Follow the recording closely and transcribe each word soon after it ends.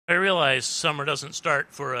I realize summer doesn't start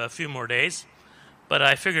for a few more days, but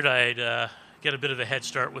I figured I'd get a bit of a head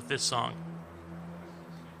start with this song.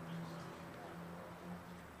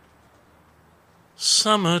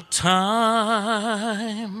 Summertime,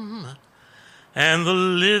 and the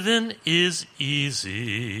living is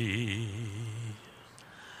easy.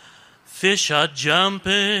 Fish are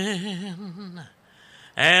jumping,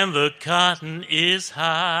 and the cotton is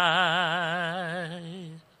high.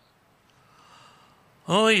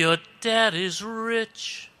 Oh, your daddy's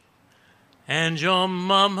rich, and your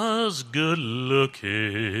mama's good looking.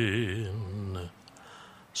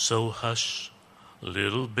 So hush,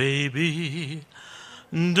 little baby,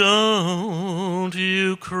 don't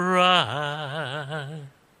you cry.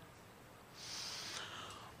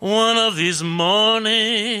 One of these mornings,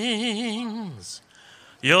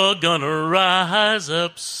 you're gonna rise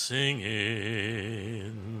up singing.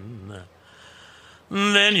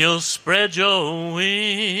 Then you'll spread your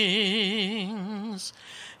wings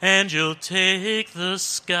and you'll take the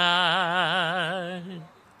sky.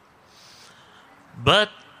 But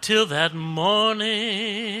till that morning,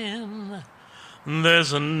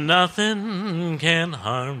 there's nothing can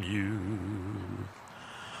harm you.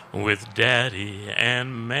 With Daddy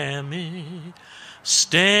and Mammy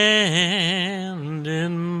standing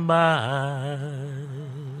by.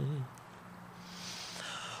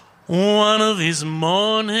 One of these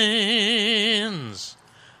mornings,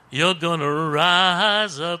 you're gonna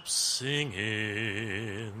rise up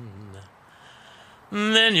singing.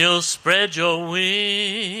 Then you'll spread your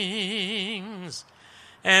wings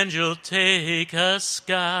and you'll take a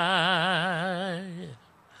sky.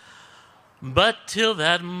 But till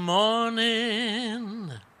that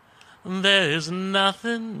morning, there is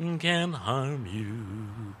nothing can harm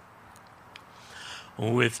you.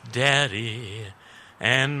 With Daddy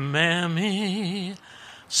and Mammy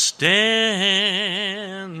standing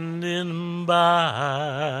by.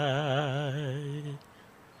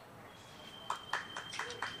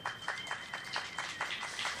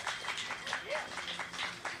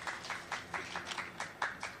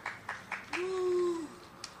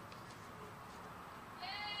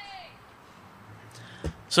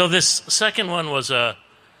 So this second one is a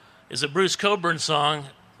Bruce Cockburn song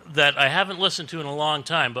that I haven't listened to in a long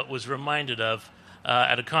time, but was reminded of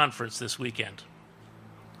at a conference this weekend.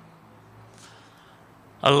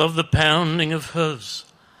 I love the pounding of hooves.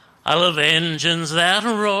 I love engines that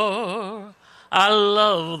roar. I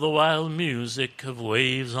love the wild music of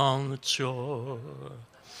waves on the shore.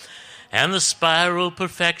 And the spiral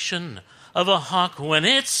perfection of a hawk when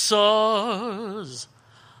it soars.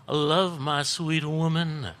 I love my sweet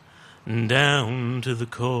woman down to the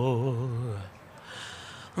core.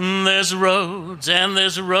 There's roads, and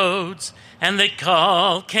they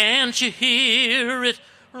call, can't you hear it?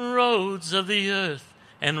 Roads of the earth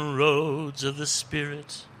and roads of the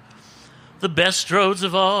spirit. The best roads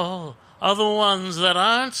of all are the ones that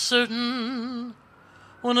aren't certain.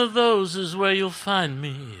 One of those is where you'll find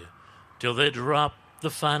me till they drop the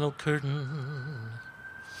final curtain.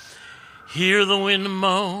 Hear the wind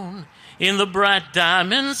moan in the bright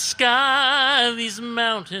diamond sky. These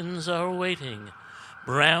mountains are waiting,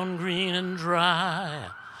 brown, green, and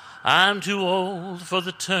dry. I'm too old for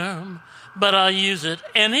the term, but I'll use it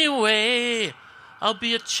anyway. I'll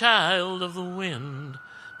be a child of the wind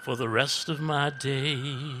for the rest of my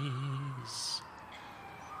days.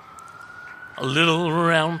 A little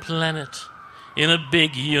round planet in a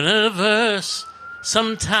big universe.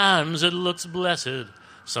 Sometimes it looks blessed,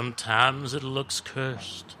 sometimes it looks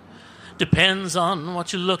cursed. Depends on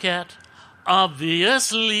what you look at,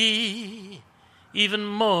 obviously. Even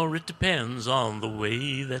more, it depends on the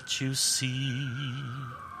way that you see.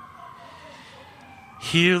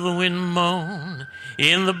 Hear the wind moan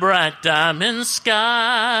in the bright diamond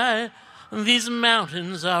sky. These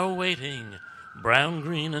mountains are waiting, brown,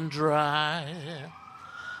 green, and dry.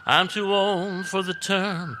 I'm too old for the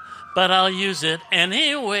term, but I'll use it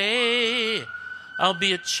anyway. I'll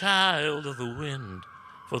be a child of the wind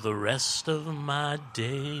for the rest of my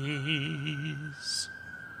days.